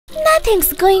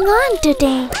Nothing's going on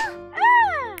today.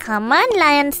 Come on,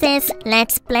 Lion sis,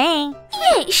 let's play.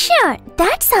 Yeah, sure,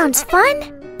 that sounds fun.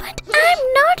 But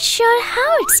I'm not sure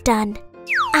how it's done.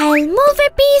 I'll move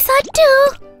a piece or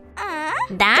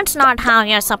two. That's not how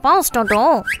you're supposed to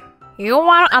do. You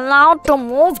are allowed to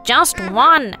move just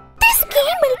one. This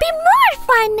game will be more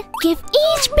fun. Give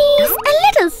each piece a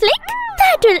little flick.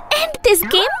 That will end this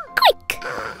game quick.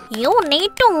 You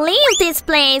need to leave this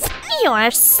place. You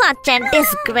are such a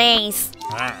disgrace.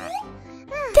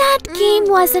 That game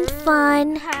wasn't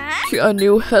fun. Can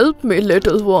you help me,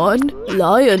 little one?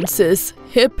 Lion says,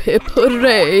 hip hip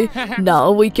hooray.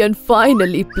 Now we can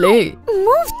finally play.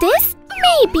 Move this,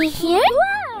 maybe here.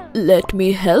 Let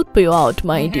me help you out,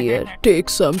 my dear. Take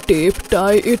some tape,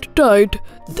 tie it tight.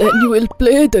 Then you will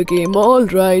play the game all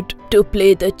right. To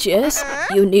play the chess,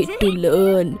 you need to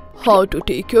learn how to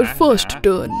take your first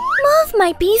turn. Move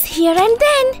my piece here and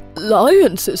then.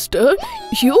 Lion sister,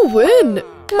 you win.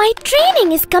 My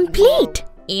training is complete.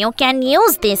 You can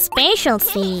use this special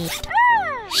seat.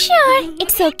 Sure,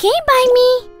 it's okay by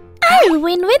me. I'll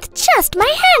win with just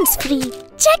my hands free.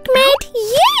 Checkmate!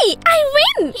 Yay! I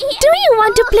win! Do you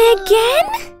want to play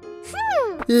again?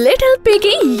 Little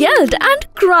Piggy yelled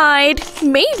and cried.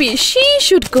 Maybe she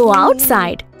should go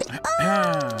outside.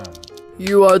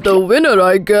 You are the winner,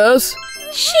 I guess.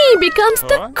 She becomes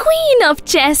the queen of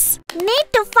chess. Need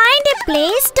to find a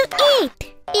place to eat.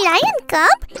 Lion Cub,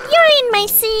 you're in my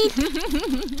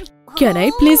seat. Can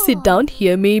I please sit down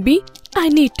here maybe? I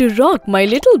need to rock my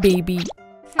little baby.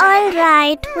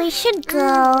 Alright, we should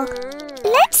go.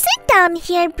 Let's sit down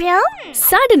here, bro.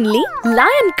 Suddenly,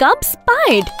 Lion Cub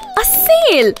spied a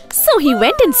sale, so he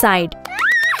went inside.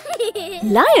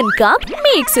 Lion Cub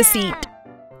makes a seat.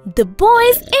 The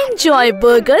boys enjoy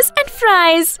burgers and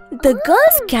fries. The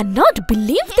girls cannot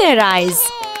believe their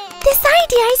eyes. This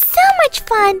idea is so much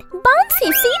fun.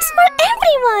 Bouncy seats for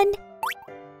everyone.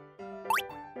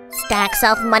 Stacks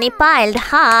of money piled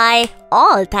high,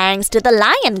 all thanks to the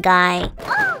lion guy.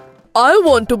 I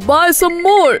want to buy some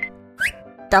more.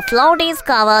 The floaties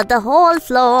cover the whole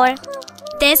floor.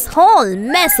 This whole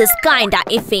mess is kinda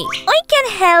iffy. I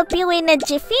can help you in a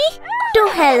jiffy. To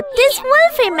help this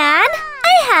wolfy man,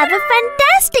 I have a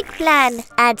fantastic plan.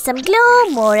 Add some glue,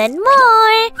 more and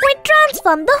more. We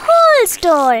transform the whole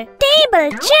store.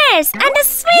 Table, chairs, and a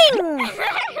swing.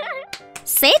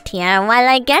 Sit here while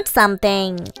I get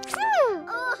something.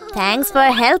 Thanks for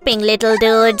helping, little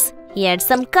dudes. Here's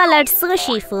some colored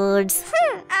sushi foods.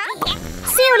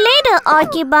 See you later,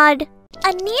 Orky Bud.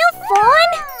 A new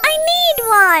phone? I need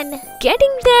one.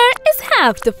 Getting there is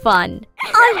half the fun.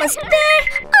 Almost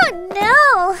there? Oh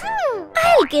no.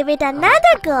 I'll give it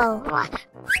another go.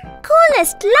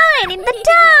 Coolest line in the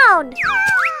town.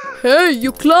 Hey,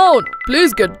 you clown,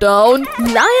 please get down.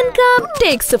 Lion Cub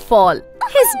takes a fall.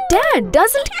 His dad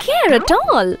doesn't care at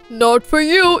all. Not for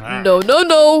you. No, no,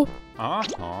 no.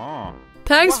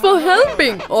 Thanks for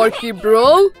helping, Orky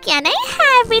bro. Can I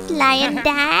have it, Lion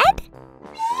Dad?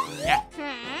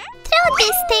 Throw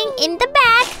this thing in the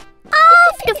bag.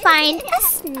 Off to find a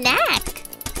snack.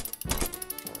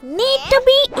 Need to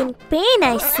be in pain,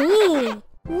 I see.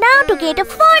 Now to get a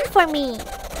phone for me.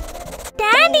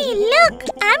 Daddy, look,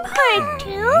 I'm hurt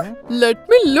too. Let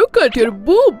me look at your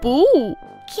boo-boo.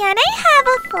 Can I have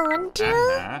a phone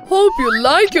too? Hope you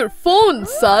like your phone,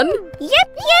 son.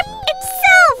 Yep, it's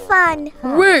so fun.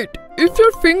 Wait, if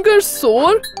your finger's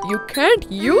sore, you can't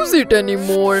use it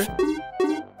anymore.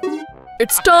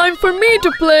 It's time for me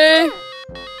to play.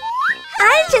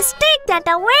 I'll just take that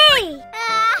away.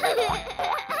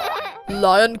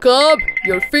 Lion Cub,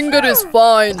 your finger is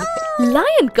fine.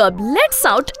 Lion Cub lets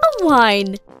out a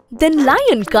whine. Then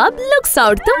Lion Cub looks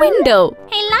out the window.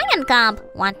 Hey, Lion Cub,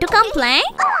 want to come play?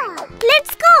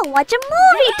 Let's go watch a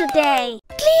movie today.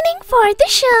 Cleaning for the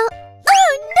show.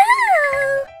 Oh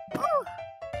no!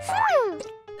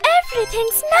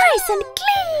 Everything's nice and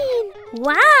clean.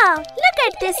 Wow, look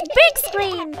at this big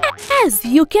screen. As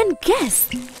you can guess,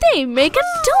 they make a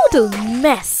total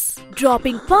mess.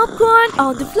 Dropping popcorn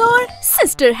on the floor,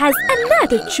 sister has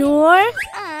another chore.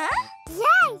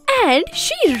 And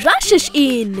she rushes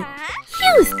in.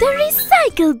 Use the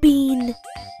recycle bin.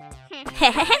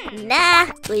 Nah,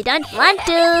 we don't want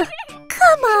to.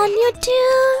 Come on, you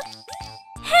two.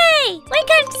 Hey, we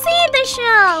can't see the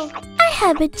show. I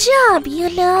have a job, you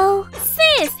know.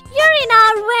 Sis, you're in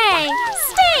our way.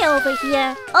 Stay over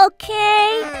here,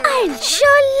 okay? I'll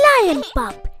show Lion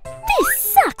Pup. This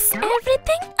sucks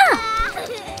everything up.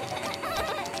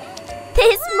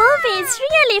 This movie is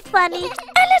really funny.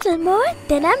 A little more,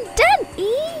 then I'm done.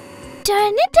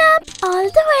 Turn it up all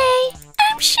the way.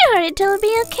 I'm sure it'll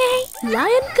be okay.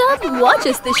 Lion Cub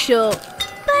watches the show.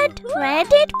 But But where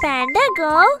did Panda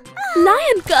go?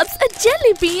 Lion cubs a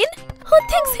jelly bean who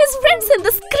thinks his friend's in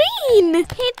the screen.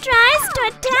 He tries to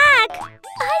attack.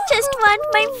 I just want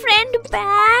my friend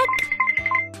back.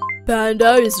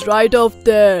 Panda is right off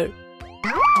there.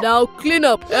 Now clean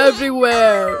up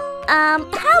everywhere. How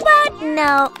about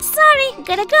no? Sorry,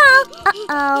 gotta go.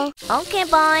 Uh-oh. Okay,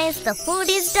 boys, the food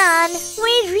is done.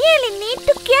 We really need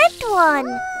to get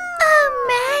one. Oh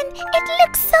man, it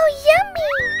looks so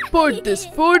yummy. Put this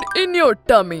food in your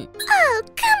tummy. Oh,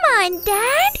 come on,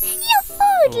 Dad. Your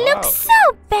food looks so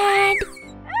bad.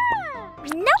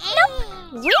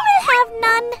 Nope. We will have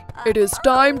none. It is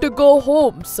time to go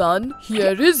home, son.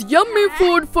 Here is yummy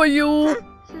food for you.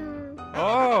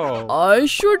 Oh. I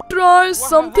should try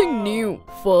something new.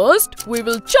 First, we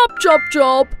will chop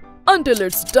until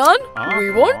it's done.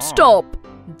 We won't stop.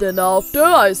 Then after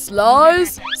I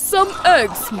slice, some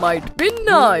eggs might be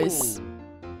nice.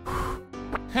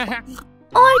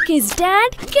 Orky's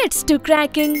dad gets to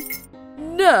cracking.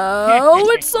 Now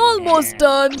it's almost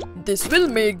done. This will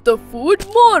make the food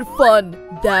more fun.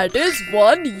 That is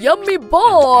one yummy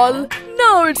ball.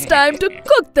 Now it's time to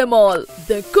cook them all.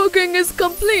 The cooking is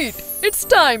complete. It's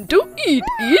time to eat.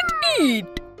 We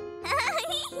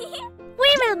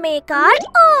will make our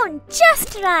own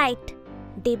just right.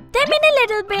 Dip them in a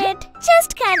little bit.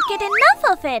 Just can't get enough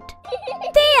of it.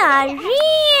 They are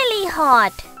really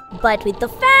hot. But with the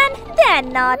fan, they're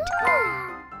not.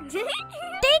 Take a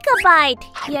bite.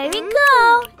 Here we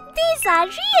go. These are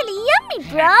really yummy,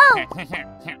 bro.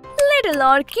 Little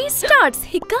Orky starts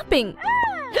hiccuping.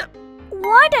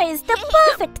 Water is the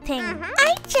perfect thing.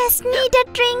 I just need a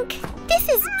drink. This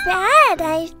is bad,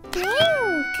 I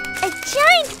think. A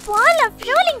giant ball of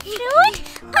rolling fruit?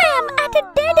 I am at a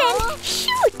dead end.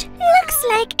 Shoot! Looks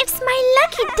like it's my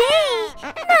lucky day.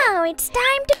 Now it's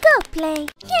time to go play.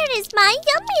 Here is my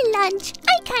yummy lunch.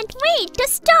 I can't wait to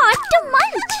start to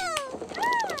munch.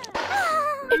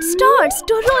 It starts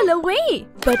to roll away,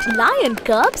 but Lion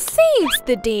Cub saves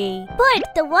the day. Put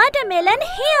the watermelon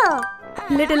here.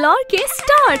 Little Orky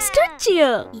starts to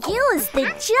cheer. Use the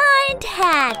giant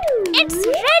hat. It's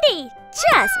ready.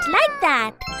 Just like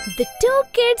that. The two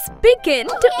kids begin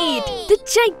to eat the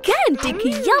gigantic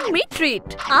yummy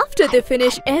treat. After they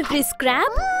finish every scrap,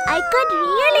 I could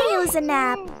really use a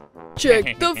nap.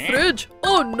 Check the fridge.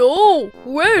 Oh no!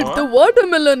 Where'd the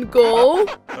watermelon go?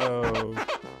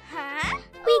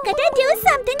 We gotta do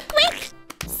something quick.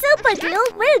 Super glue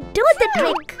will do the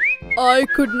trick. I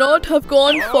could not have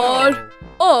gone far.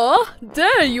 Ah,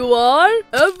 there you are.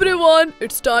 Everyone,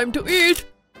 it's time to eat.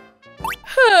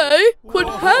 Hey, what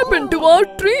happened to our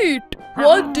treat?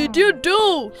 What did you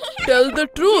do? Tell the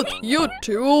truth, you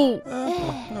two.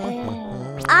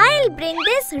 I'll bring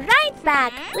this right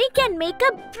back. We can make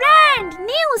a brand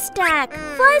new stack.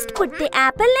 First put the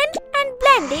apple in and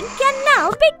blending can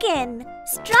now begin.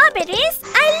 Strawberries,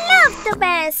 I love the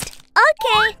best.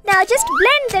 Okay, now just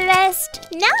blend the rest.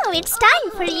 Now it's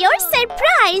time for your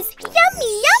surprise.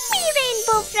 Yummy, yummy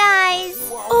rainbow fries.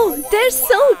 oh, they're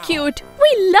so cute.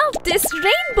 We love this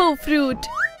rainbow fruit.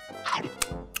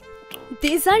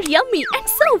 These are yummy and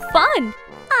so fun.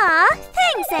 Ah,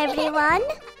 thanks everyone.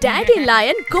 Daddy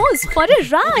Lion goes for a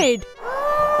ride.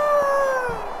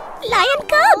 Lion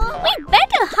Cub, we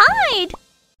better hide.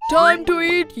 Time to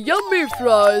eat yummy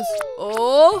fries.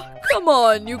 Oh, come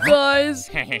on, you guys.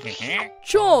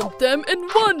 Chomp them in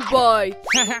one bite.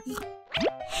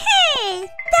 Hey,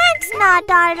 that's not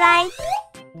alright.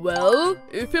 Well,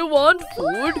 if you want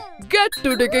food, get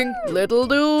to digging, little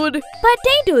dude.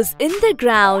 Potatoes in the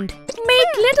ground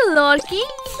make little Orky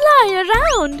fly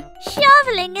around.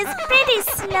 Shoveling is pretty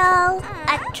slow.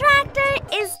 A tractor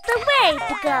is the way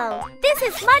to go. This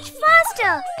is much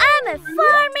faster. I'm a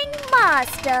farming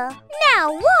master.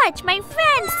 Now watch my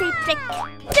fancy trick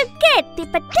to get the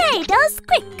potatoes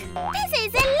quick. This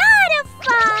is a lot of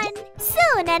fun.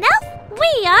 Soon enough,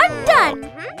 we are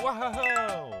done.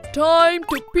 Wow. Time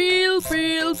to peel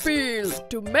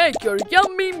to make your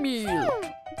yummy meal.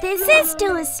 This is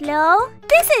too slow.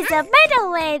 This is a better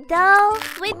way though.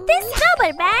 With this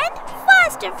rubber band,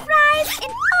 faster fries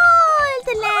in all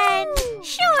the land.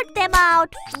 Shoot them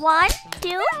out. 1, 2,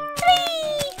 3.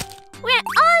 We're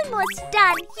almost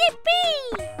done.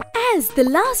 Yippee! As the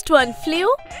last one flew,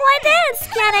 What else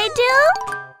can I do?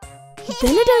 the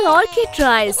little Orky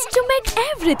tries to make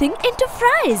everything into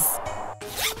fries.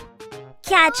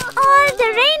 Catch all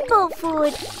the rainbow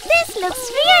food. This looks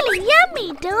really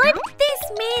yummy, dude. This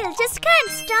meal just can't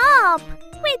stop.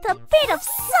 With a bit of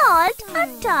salt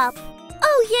on top.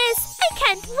 Oh yes, I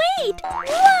can't wait.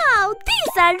 Wow,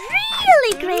 these are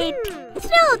really great.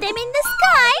 Throw them in the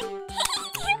sky.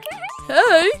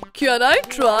 Hey, can I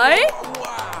try?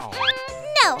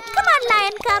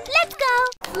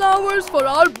 flowers for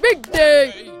our big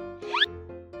day.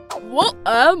 Whoa,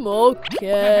 I'm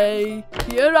okay.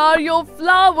 Here are your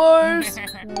flowers.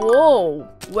 Whoa,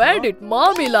 where did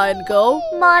Mommy Lion go?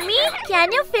 Mommy,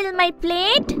 can you fill my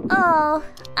plate? Oh,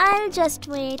 I'll just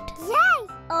wait.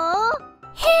 Oh,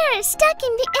 hair stuck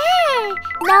in the air.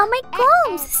 Now my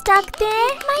comb's stuck there.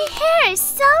 My hair is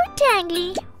so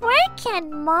tangly. Where can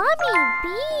Mommy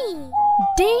be?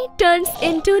 Day turns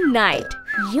into night.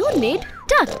 Unit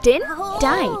tucked in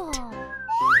tight.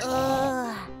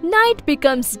 Night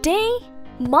becomes day.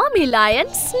 Mommy Lion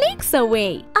sneaks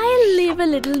away. I'll leave a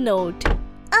little note.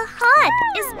 A heart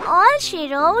is all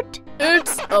she wrote.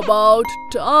 It's about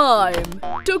time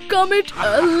to commit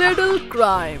a little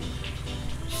crime.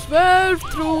 Swear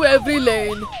through every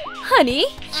lane. Honey,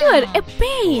 you're a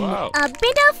pain. Wow. A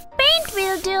bit of paint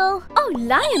will do. Oh,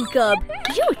 Lion Cub,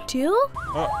 you too?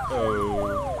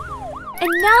 Uh-oh.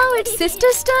 And now it's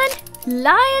sister's turn.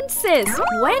 Lion says,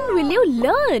 when will you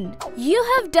learn? You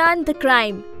have done the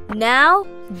crime. Now,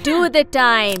 do the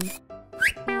time.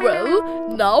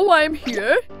 Well, now I'm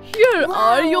here. Here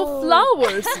are your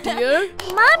flowers, dear.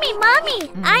 Mommy,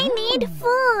 I need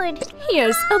food.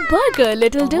 Here's a burger,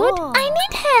 little dude. I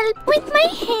need help with my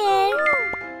hair.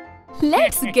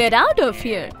 Let's get out of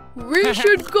here. We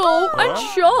should go and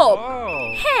shop.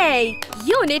 Oh. Hey,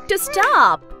 you need to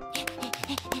stop.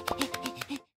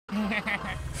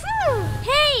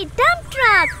 Hey, dump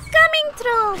truck, coming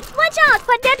through. Watch out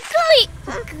for that gully.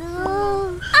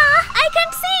 I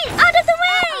can't see. Out of the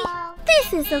way.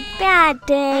 This is a bad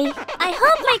day. I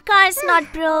hope my car's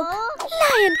not broke.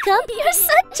 Lion Cub, you're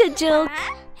such a joke.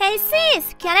 Hey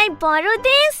sis, can I borrow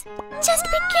this? Just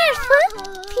be careful,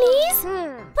 please.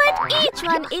 Put each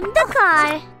one in the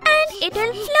car and it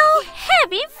will flow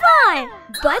heavy far.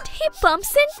 But he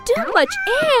pumps in too much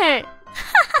air.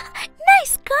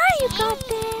 Nice car you got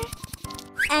there.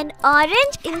 An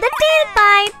orange in the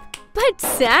tailpipe. But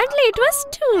sadly, it was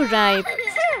too ripe.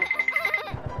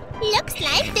 Looks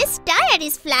like this tire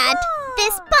is flat.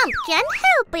 This pump can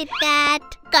help with that.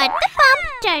 Got the pump,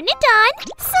 turn it on.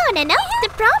 Soon enough, the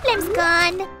problem's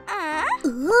gone.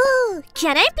 Ooh,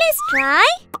 can I please try?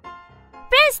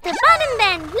 Press the button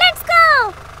then, let's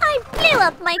go! I blew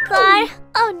up my car.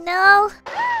 Oh no.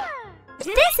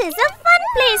 This is a fun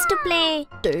place to play.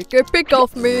 Take a pic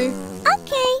of me.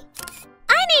 Okay.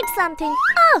 I need something.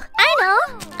 Oh, I know.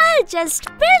 I'll just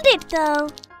build it though.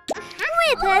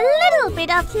 With a little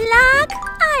bit of luck,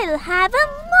 I'll have a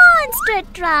monster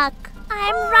truck.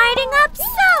 I'm riding up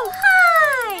so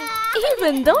high.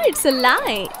 Even though it's a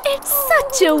lie, it's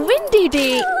such a windy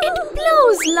day. It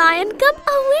blows Lion Cub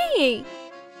away.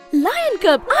 Lion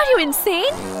Cub, are you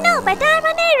insane? No, but I'm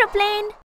an aeroplane.